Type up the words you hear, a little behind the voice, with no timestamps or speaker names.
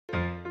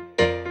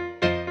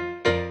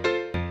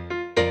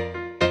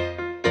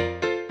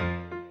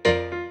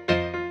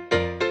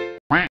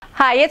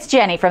Hi, it's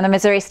Jenny from the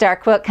Missouri Star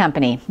Quilt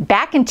Company.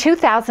 Back in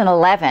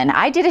 2011,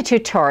 I did a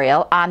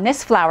tutorial on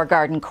this flower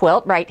garden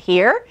quilt right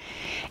here.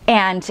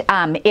 And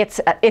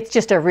it's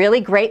just a really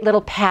great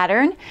little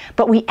pattern,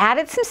 but we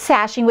added some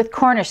sashing with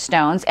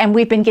cornerstones, and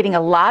we've been getting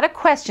a lot of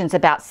questions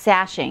about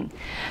sashing.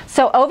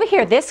 So over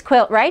here, this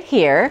quilt right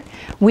here,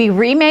 we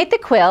remade the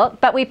quilt,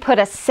 but we put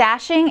a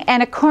sashing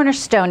and a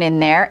cornerstone in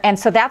there, and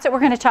so that's what we're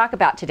going to talk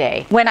about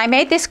today. When I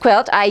made this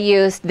quilt, I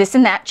used this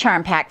and that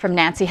charm pack from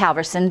Nancy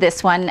Halverson,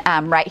 this one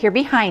right here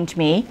behind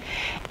me,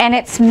 and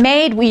it's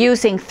made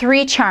using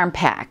 3 charm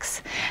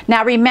packs.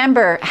 Now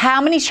remember,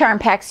 how many charm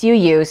packs you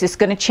use is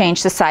going to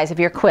change the size of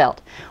your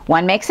quilt.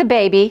 1 makes a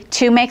baby,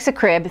 2 makes a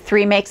crib,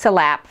 3 makes a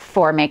lap,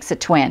 4 makes a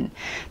twin.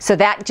 So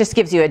that just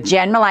gives you a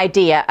general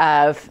idea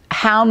of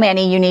how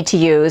many you need to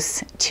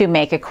use to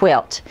make a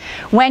quilt.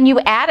 When you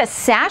add a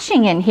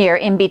sashing in here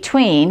in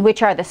between,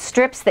 which are the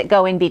strips that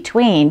go in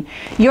between,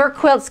 your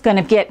quilt's going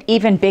to get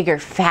even bigger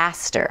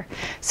faster.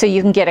 So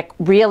you can get a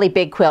really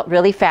big quilt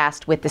really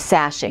fast with the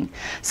sashing.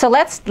 So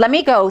let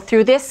me go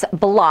through this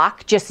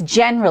block just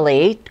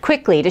generally,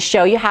 quickly, to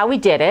show you how we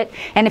did it.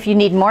 And if you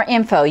need more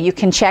info, you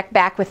can check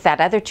back with that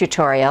other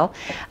tutorial.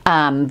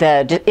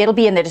 It'll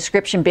be in the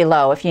description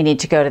below if you need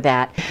to go to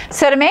that.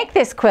 So to make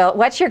this quilt,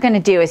 what you're going to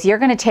do is you're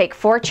going to take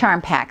 4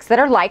 charm packs that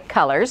are like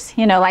colors,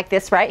 you know, like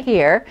this right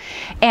here,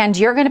 and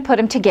you're going to put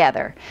them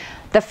together.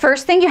 The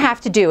first thing you have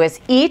to do is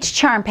each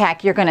charm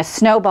pack you're going to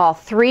snowball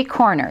 3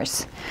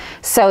 corners.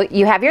 So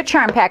you have your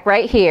charm pack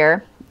right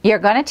here. You're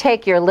going to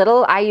take your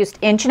little, I used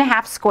 1.5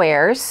 inch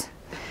squares,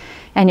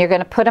 and you're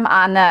going to put them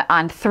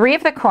on 3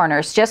 of the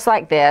corners just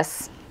like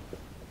this.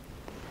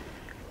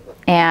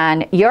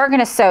 And you're going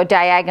to sew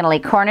diagonally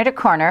corner to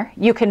corner.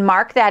 You can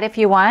mark that if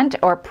you want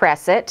or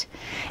press it.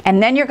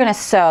 And then you're going to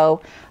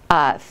sew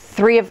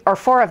 3 or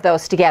 4 of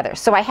those together.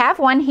 So I have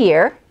one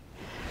here,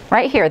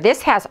 right here.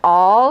 This has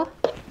all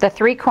the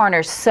 3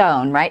 corners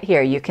sewn right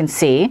here, you can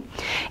see.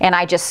 And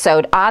I just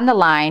sewed on the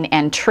line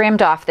and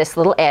trimmed off this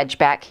little edge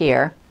back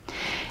here.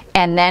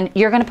 And then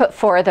you're going to put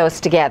 4 of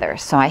those together.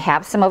 So I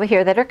have some over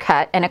here that are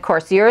cut, and of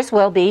course yours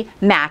will be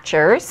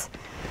matchers.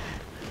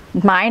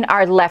 Mine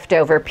are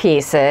leftover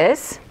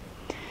pieces.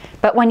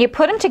 But when you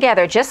put them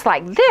together just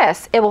like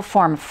this, it will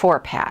form a 4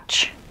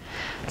 patch.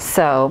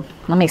 So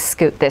let me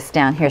scoot this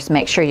down here so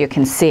make sure you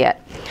can see it.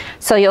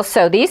 So you'll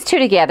sew these 2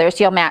 together,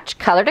 so you'll match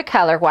color to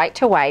color, white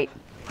to white,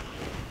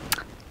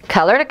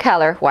 color to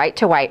color, white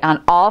to white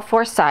on all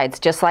 4 sides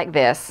just like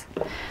this.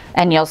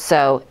 And you'll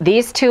sew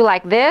these 2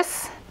 like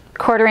this,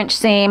 1/4 inch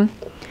seam,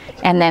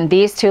 and then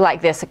these 2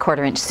 like this, a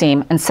 1/4 inch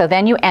seam. And so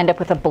then you end up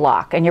with a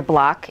block, and your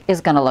block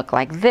is going to look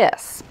like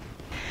this.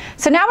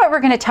 So now what we're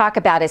going to talk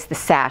about is the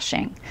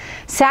sashing.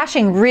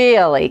 Sashing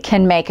really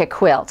can make a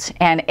quilt,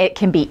 and it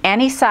can be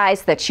any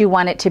size that you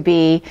want it to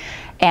be,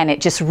 and it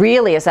just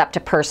really is up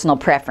to personal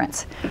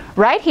preference.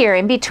 Right here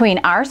in between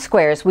our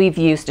squares, we've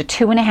used a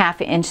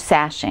 2.5 inch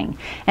sashing.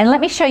 And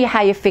let me show you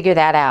how you figure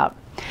that out.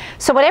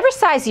 So whatever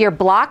size your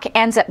block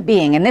ends up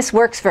being, and this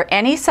works for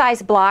any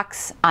size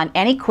blocks on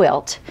any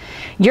quilt,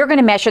 you're going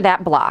to measure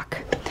that block.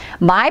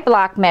 My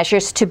block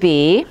measures to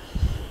be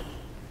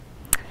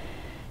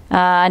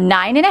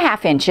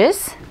 9.5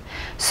 inches.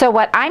 So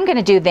what I'm going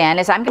to do then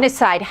is I'm going to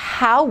decide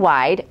how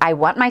wide I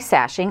want my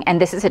sashing, and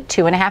this is a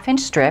 2.5 inch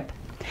strip,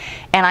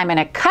 and I'm going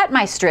to cut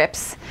my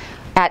strips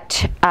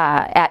at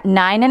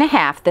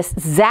 9.5, this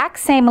exact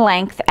same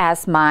length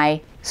as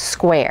my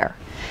square.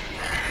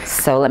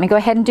 So let me go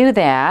ahead and do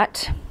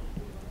that.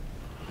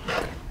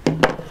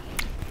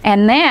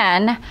 And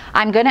then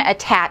I'm going to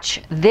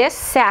attach this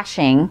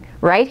sashing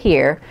right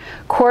here,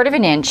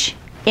 1/4 inch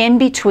in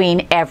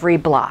between every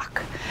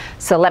block.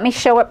 So let me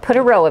put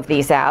a row of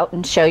these out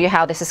and show you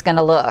how this is going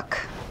to look.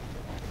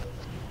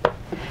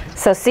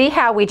 So see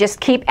how we just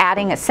keep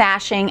adding a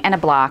sashing and a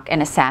block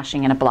and a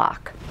sashing and a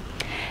block.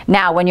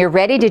 Now when you're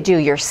ready to do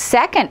your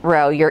second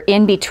row, your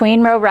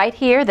in-between row right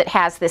here that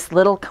has this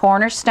little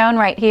cornerstone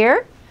right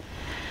here,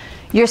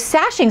 your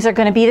sashings are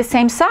going to be the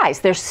same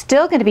size. They're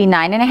still going to be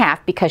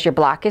 9.5 because your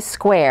block is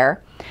square,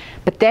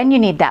 but then you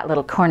need that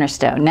little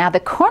cornerstone. Now the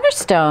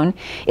cornerstone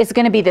is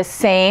going to be the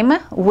same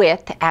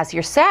width as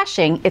your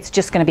sashing, it's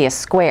just going to be a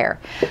square.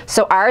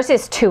 So ours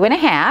is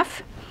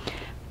 2.5,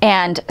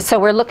 and so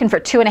we're looking for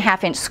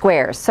 2.5 inch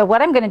squares. So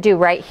what I'm going to do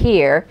right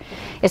here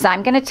is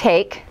I'm going to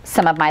take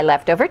some of my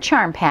leftover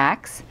charm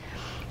packs,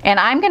 and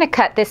I'm going to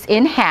cut this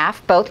in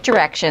half both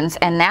directions,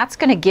 and that's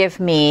going to give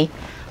me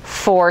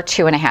 4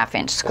 2.5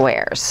 inch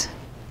squares.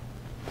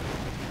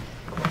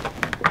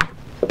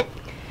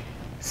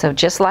 So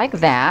just like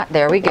that,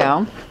 there we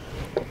go.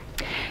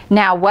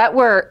 Now what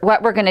we're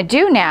going to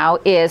do now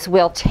is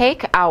we're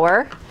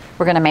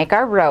going to make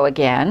our row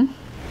again.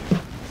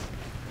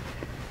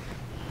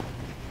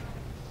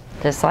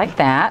 Just like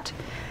that.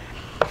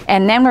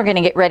 And then we're going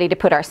to get ready to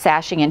put our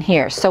sashing in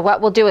here. So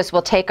what we'll do is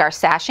we'll take our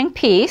sashing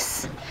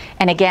piece,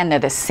 and again they're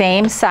the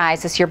same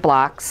size as your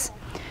blocks,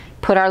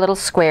 put our little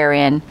square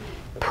in,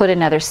 put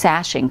another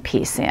sashing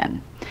piece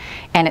in.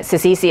 And it's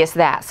as easy as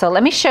that. So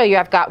let me show you,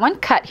 I've got one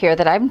cut here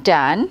that I've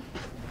done.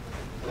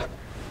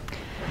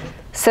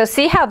 So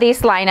see how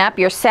these line up?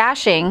 Your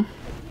sashing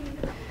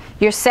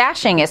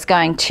is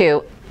going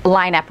to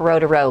line up row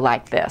to row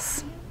like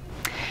this.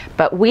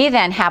 But we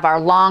then have our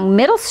long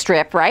middle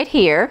strip right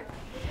here,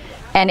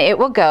 and it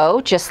will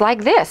go just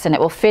like this, and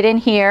it will fit in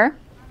here.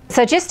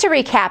 So just to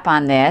recap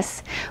on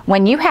this,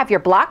 when you have your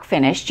block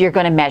finished, you're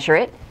going to measure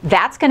it.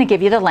 That's going to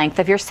give you the length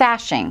of your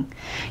sashing.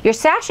 Your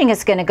sashing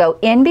is going to go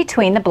in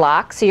between the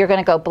blocks, so you're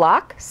going to go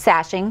block,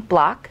 sashing,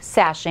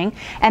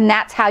 and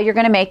that's how you're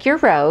going to make your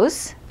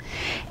rows.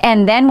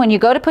 And then when you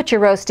go to put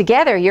your rows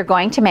together, you're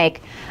going to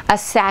make a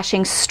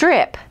sashing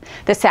strip.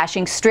 The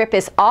sashing strip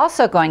is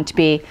also going to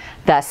be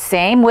the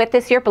same width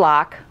as your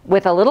block,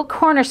 with a little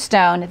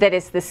cornerstone that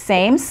is the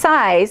same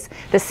size,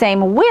 the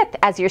same width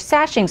as your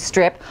sashing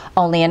strip,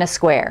 only in a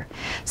square.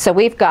 So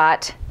we've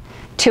got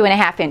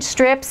 2.5-inch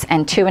strips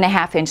and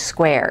 2.5-inch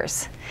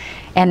squares.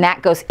 And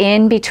that goes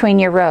in between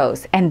your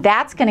rows. And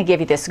that's going to give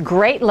you this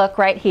great look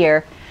right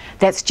here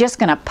that's just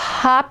going to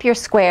pop your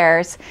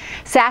squares.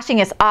 Sashing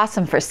is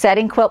awesome for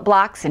setting quilt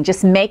blocks and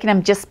just making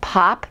them just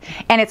pop.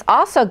 And it's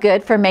also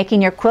good for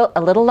making your quilt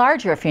a little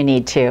larger if you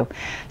need to.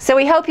 So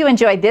we hope you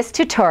enjoyed this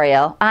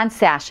tutorial on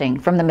sashing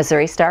from the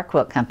Missouri Star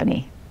Quilt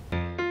Company.